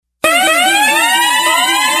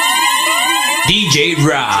DJ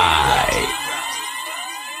Ray.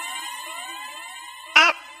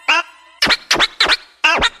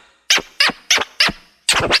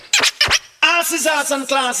 Asses, arts and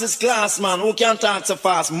classes, class man. Who can talk so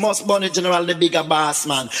fast? Must Bunny General, the bigger boss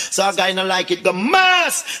man. So a guy no like it, go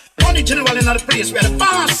mass. Bunny General in the place where the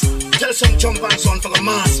boss. Tell some jump and son for the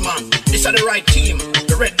mass man. This are the right team.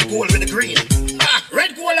 The red, the gold with the green.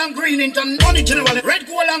 Red, gold and green into Bunny General. Red,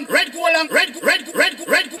 gold and red, gold and red,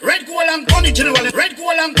 gold and Bunny General. Red,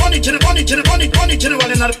 gold and Bunny General. Bunny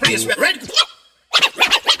General in the place where red.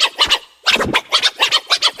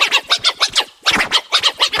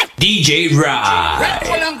 DJ Ray. Red,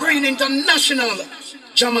 gold and green international.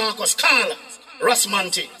 Jamarcus Carl, Ross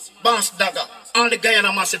Monty, Boss Dagger. All the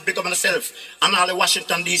Guyana massive big up on myself and all the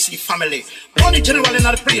Washington DC family. Bunny General in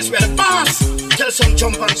the place where the boss. Tell some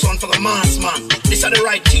jump and son for the mass man. This are the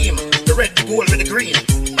right team. The red, the gold with the green.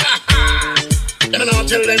 Then I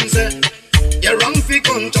tell them say, you're wrong for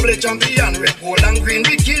trouble the champion. Red, gold and green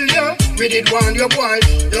we kill you. We did want your boy.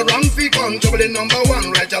 You're wrong for trouble the number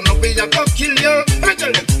one. Right and up we a go kill you. I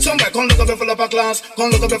tell them, somebody come look up a full up a class.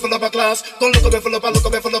 Come look up a full up a class. Come look up a full up a look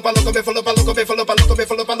up a full up a look up a full up a look up a full up a look up a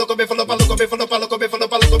full up a look up a full up a look up a full up a look up a full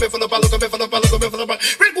up a look up a full up a look up a full up a look up a full up a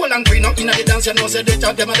red, gold and green up in the dance. You know say they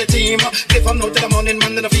talk them at the team. They from now till the morning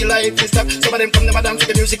man they feel like this stuff. Some of them come them a dance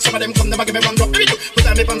to the music. Some of them come them a give me one drop. Put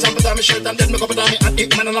on me pants and put on me shirt and then me put on me hat.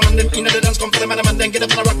 Man and a man them in the dance come for them and a man then get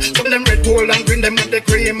up on a rock. Some of them red, gold and green them with the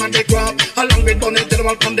cream and the crab. Along with Bunny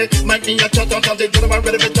General come they might be a chat and tell the gentleman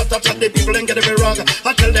ready to chat the people and get it wrong.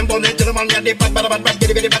 I tell them Bunny General yeah they bad bitty bad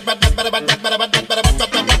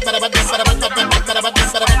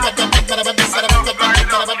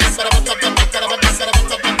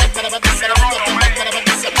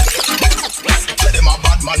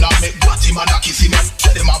man a kiss him.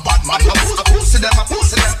 Tell them a bad man. I pussy them.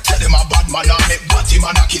 Tell them a bad man a make batty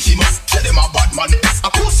man a kiss him. Tell them a bad man. I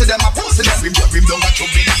pussy them. Rim down a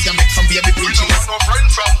chubby and make some baby pinch him up.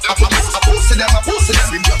 I pussy them.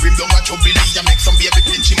 Rim down a chubby and make some baby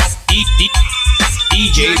pinch him up.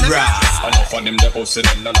 DJ Ray. Enough of them the pussy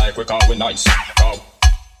them no like we call we nice.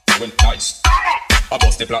 We nice. I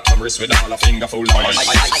bust the platinum wrist with all a finger full of ice.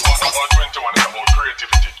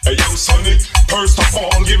 Hey yo Sonny, first of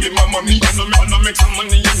all give me my money. Wanna make some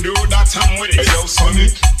money and do that time with it. Hey yo Sonny,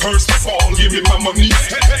 first of all give me my money.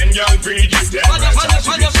 And y'all breathe it down. When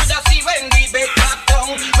you shoulda see when we bake back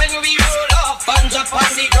down. When we roll up and drop on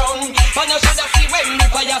the ground. When you shoulda see when the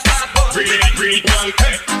fire start burn. Breathe, y'all.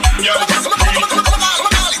 Hey, y'all just breathe.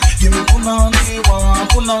 Give me punani, wa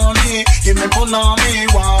punani. Give me punani,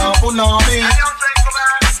 wa punani.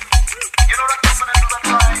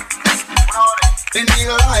 The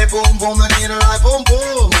nigga like boom boom, the nigga like boom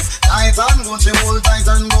boom. Tight and gun, she hold tight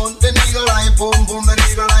and gun. The nigga like boom boom, the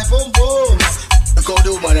nigga like boom boom. Go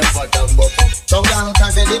do my bottom bottom. Some girl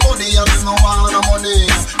can feel the body, and no want no money.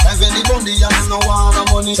 Can feel the body, and no want no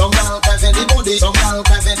money. Some girl can feel the body, some girl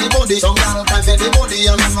can feel the body, some girl can feel the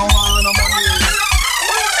body, and no want no money.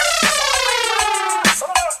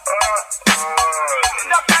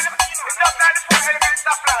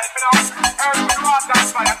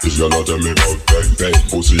 If you're not tell me about bang,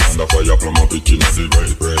 pussy under fire from a picking of the rain.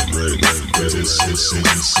 It's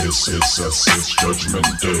judgment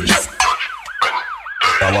day.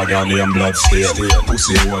 Our Ghanaian blood stain.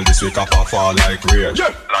 Pussy hole this week up fall like rain.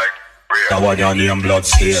 Our Ghanaian blood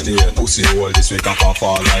stain. Pussy hole this week up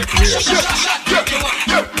fall like rain.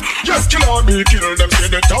 Yes, kill or be kill them. Say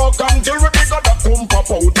they talk until we got the pump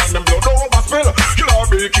up out and them blood overspill. Kill or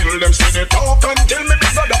be kill them. Say they talk until me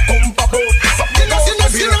got the pump up out.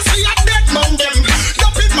 Seriously, a dead man them.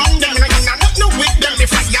 Stop it man them. Not no with them.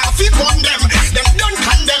 If I have it on them, them don't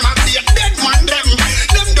condemn. I be a dead man them.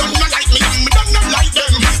 Them don't not like me. Me don't not like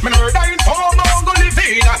them. Me no dying for no go live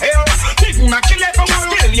in a hell. Big ma kill it from a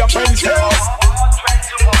kill your friends hell.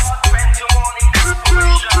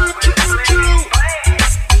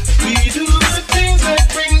 We do the things that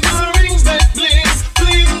bring the rings that bling,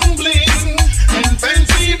 bling, bling. And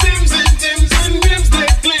fancy bims and tims and rims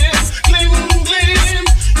that glim, glim, glim.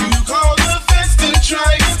 You call the fest and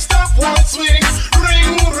try and stop one swing.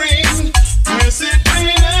 Ring, ring.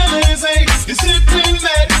 Discipline, Alizé. Discipline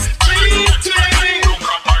that cheating.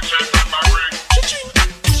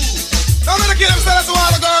 Now I'm gonna kill them fellas a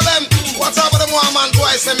while ago them. What's up with them one man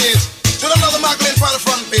twice a minute? To them another Magdalene for the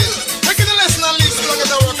front page. Taking the lesson and leave so long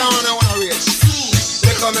as I work on I wanna reach.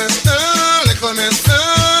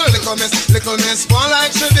 Little miss, one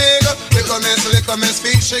like she big. Little miss,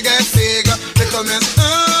 feet she get big. Little miss,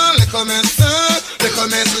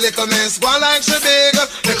 one like she big.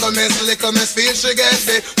 Little miss, feet she get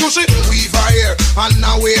big. Push it, weave her hair. And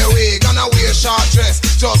now wear wig, and I wear short dress,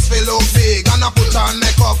 just feel look big. And I put on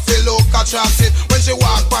makeup, feel look attractive. When she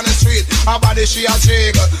walk on the street, her body she a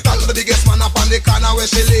jiggle. That's the biggest man up on the corner where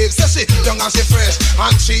she lives. So she young and she fresh,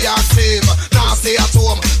 and she active. Now stay at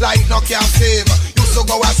home, like no captive. Used to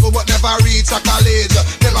go at school but never reach a college.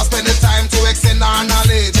 Never spend the time to extend her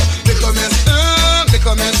knowledge. Little miss,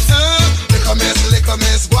 little miss, little miss, little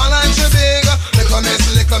miss, go on like she big. Little miss,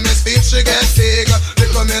 feel she get big.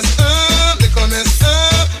 Little miss, little miss,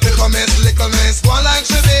 little miss, go on like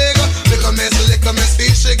she big. Little miss,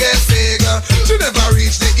 feel she get big. She never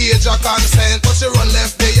reach the age of consent, but she run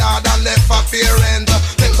left the yard and left her parent.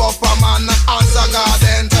 Take up a man and answer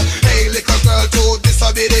garden. Hey, little girl, too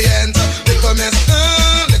disobedient. Little miss,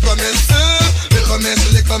 little miss,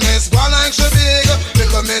 little miss, go on like she big.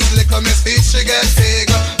 Little miss, feel she get big.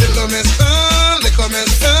 Little miss, little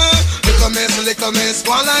miss,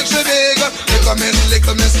 go on like she big.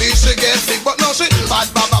 Little miss, feel she get big. But now she bad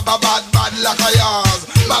like a yours.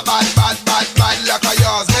 Bad like a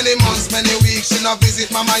yours. Many months, many weeks, she not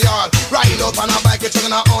visit mama yard. Ride out on a bike, with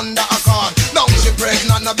her under a car. Now she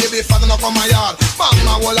pregnant, no baby father no come my yard.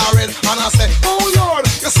 Mama will a red, and I say, oh Lord,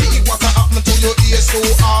 you see what happened to your ears so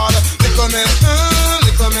hard. Little miss, go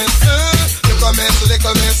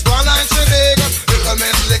on like she big.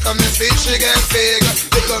 Little miss, feel she get big.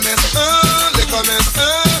 Little miss, go on like she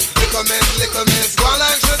big. Go on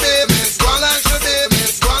like she big. Go on like she big. Go on like she big.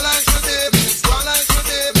 Go on like she big. Go on like she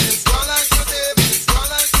big.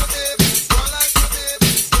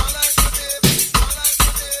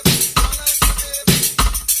 Go on like she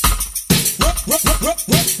big.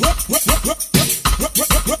 Go on like she big. Go on like she big.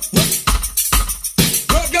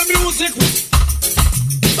 Reggae music.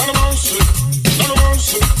 None of our shit. None of our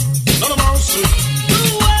shit. None of our shit.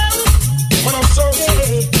 When I'm so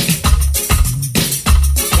sick.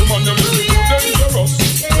 Woman, you're dangerous.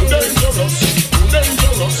 Dangerous.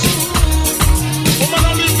 Dangerous. Woman,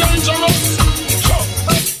 I'm dangerous.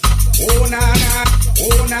 Oh na na.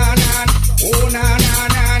 Oh na na. Oh na na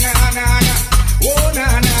na na na na. Oh na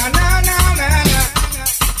na na na na na.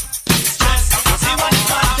 See what you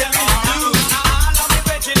want them to do. All of me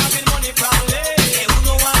bitches having money problem. Who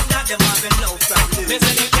know what that them having no problem. They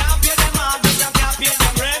say they can't pay them all, but they can't pay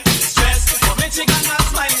them rent. Stress, but me chicken and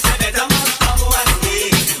smile say better man come one day.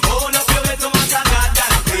 Hold up your head to matter God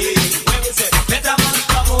that way. When we say better man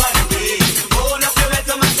come one day. Hold up your head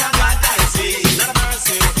to matter God that say. Not a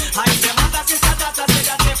mercy. I say mother sister daughter say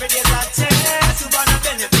that every day's a test. You wanna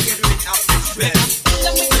benefit get rid of this stress.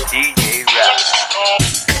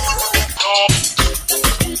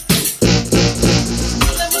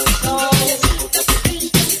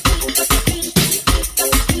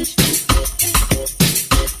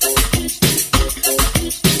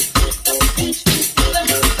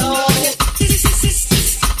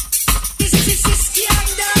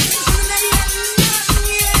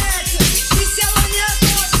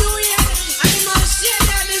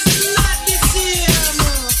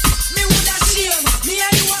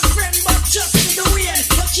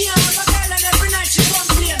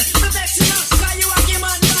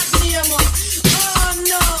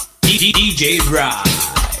 DJ Rap. DJ Rap.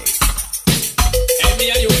 Hey, me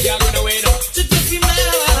and you can't run away now.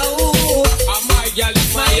 I'm my girl,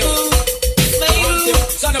 it's my you.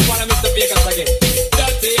 Son of one, Mr. Vegas again.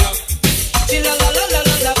 Dirty up. La la la la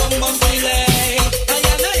la la bum bum play. I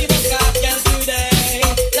am even got girl today.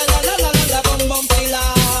 La la la la la la bum bum play la.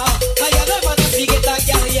 I am never to forget that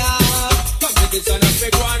girl ya. Competition and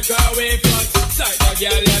big one go away front. Side the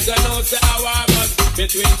girl, you don't know say I want us.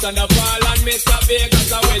 Between Thunderfall and Mr.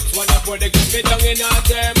 Vegas, I which one I put the coffee down in our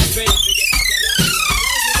term.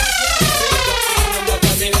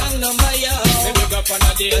 Number yo. Look up on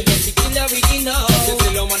a day and just kill every enough. Just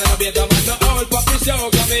the low man and a better man. The old puppy show.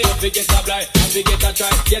 Come here, I forget a blind. I forget a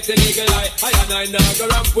try. Get the legal eye. I now go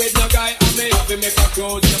ramp with no guy. I may have to make a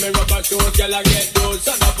cruise. And me rubber shoes. Girl, I get those.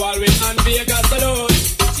 Son of all with and Vegas alone.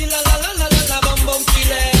 La la la la la la bum bum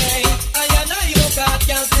play. I am even got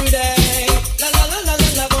girl today. La la la la la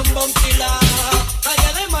la bum bum play. I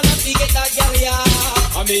am never to forget that girl ya.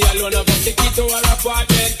 I'm me alone up the key to her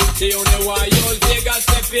apartment. She only want use Vegas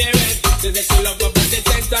the parent. She said she love my body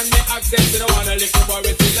sense and me accent. She don't wanna live for boy,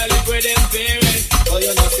 we still live with them parents. Oh,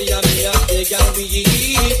 you know see I'm here, they can be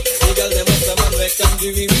the girl them up the man where can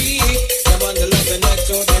give me. Them on the love and like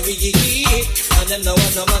so they be and them no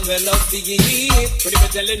one no man will love the Pretty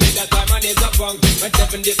much telling me that I'm an is a punk. When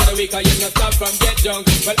 7 days of the week I you not stop from get drunk.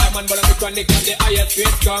 Well I'm on but I'm chronic and the highest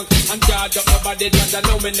straight skunk. And charge up my body just I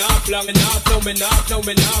know me not long enough. Know me not, know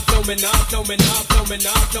me not, know me not, know me not, know me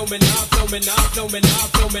not, know me not, know me not, know me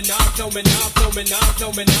not, know me not, know me not, know me not,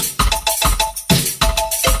 know me not.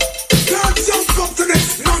 Can't jump up to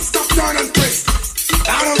this non-stop turn and twist.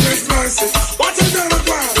 I don't miss mercy. What you doing with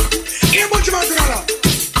man? Here, bunch of man.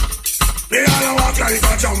 Me all walk like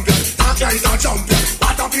a champion, talk like a champion.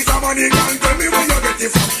 What a piece of money, girl, tell me where you get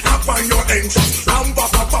it from. Knock on your entrance, ram pa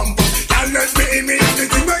pa pam pam. Can't let me in me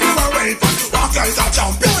anything where you are waiting for. Walk like a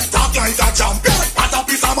champion, talk like a champion. What a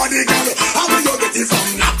piece of money, girl, how will you get it from?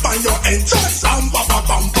 Knock on your entrance, ram pa pa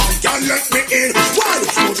pam pam. Can't let me in. Why?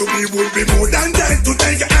 So to be would be more than dead to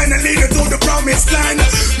take your hand and lead you to the promised land.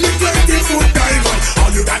 Me 20-foot diver.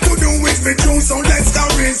 All you got to do is be true, so let's go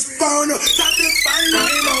respond. Satisfy my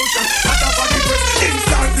emotion.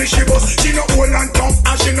 Instantly she bust. She no old and tough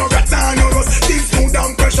and she no got time no rust. Things smooth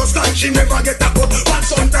and precious like she never get a cut.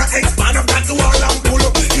 Once on the expand up that wall and pull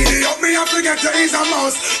up. Giddy up me and forget you is a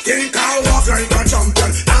mouse. Think I walk like a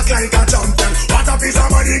champion, act like a champion. What a piece of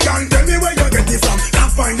money, can tell me where you get it from.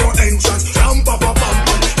 Can't find your entrance, ram pa pa pam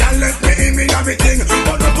pam. Can't let me in me everything.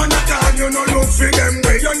 But up on the time you no look for them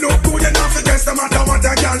way. You look good enough against no matter what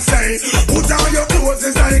I can say. Put on your clothes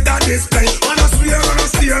is like a display. Wanna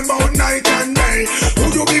steer about night and day.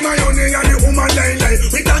 Would you be my honey and the woman lay?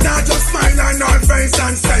 With that I just smile and her face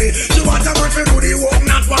and say, she want a man to do the work,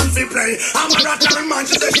 not one to play. I'm a rattle man,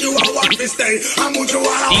 she says you are one to stay. I'm with you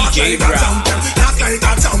all walk like a champion, not like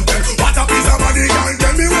a champion. What a piece of money, girl,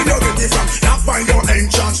 tell me where you get it from. Not find your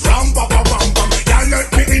entrance, ram pa pa pam pam. Can't let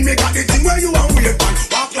me in, me got the thing where you are waiting on.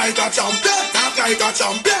 Walk like a champion, talk like a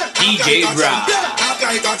champion. DJ Rock, talk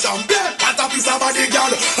like a champion. What a piece of money,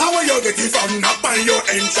 girl, how will you get it from? Not find your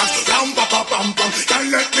entrance, ram pa pa pam pam. Can't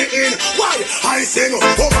let me in. Why? I sing.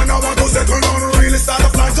 Oh man, I want to settle down. Really start a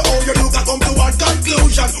flight to all you look. I come to one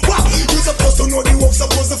conclusion. Wow, you supposed to know the work,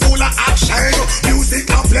 supposed to full of action. Music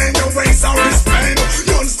not playing, your waist are restrained.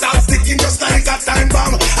 Non-stop sticking just like a time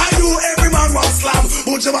bomb. I do every man want slam,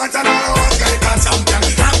 but you want to know act like a champion,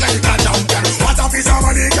 act like a champion. What a piece of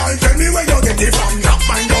money, girl, tell me where you get it from. Not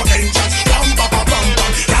find your entrance, ram pa pa pam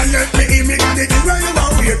pam. Can't let me in, me got it where you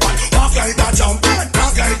are waiting. Walk like a champion,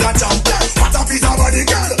 talk like a champion. What a piece of money,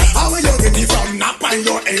 girl, how will you get it from? Not find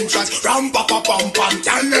your entrance, ram pa pa pam pam.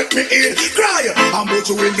 Can't let me in, cry. I'm about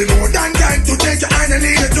to win the more than time to take your hand and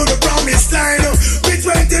lead you to the promised land. Be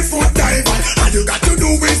 20-foot diver, all you got to do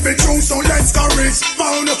is be true, so let's go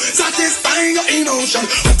respond. Satisfying your emotion,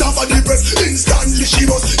 top of the breast, instantly she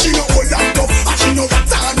was. She no old and tough, and she no got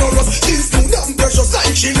time no rust. Things smooth and precious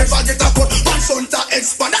like she never get a cut. Once on the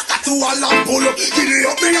expand, I got to a lamp pull up. Giddy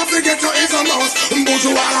up me and forget you is a mouse. But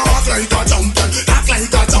you wanna walk like a champion, act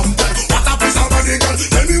like a champion. What a piece of money, girl,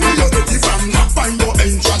 tell me where you get it from. Not find your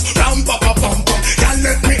entrance, ram pa pa pam pam. Can't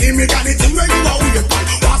let me in, me got it in where you are waiting.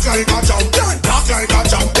 Walk like a champion, talk like a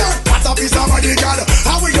champion. What a piece of money, girl,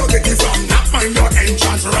 how will you get it from? Not find your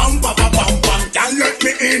entrance, ram pa pa pam pam. Can't let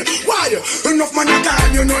me in. Why? Enough money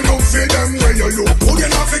time, you know look for them where you look good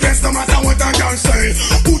enough against no matter what I can say.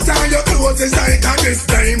 Put on your clothes is like a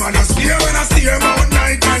display. Man, I steer about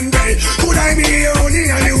night and day. Could I be only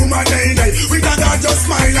a human day? With a girl just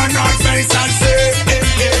smile on her face and say, hey,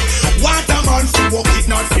 hey. What a man for walk it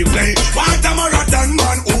not for play. What a marathon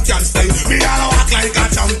man who can stay. Me all walk like a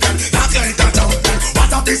champion, talk like a champion.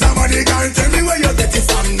 What a piece of money, girl, tell me where you get it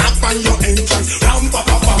from. Knock on your entrance, ram pa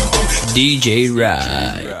pa pam pam. DJ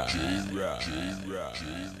Rock.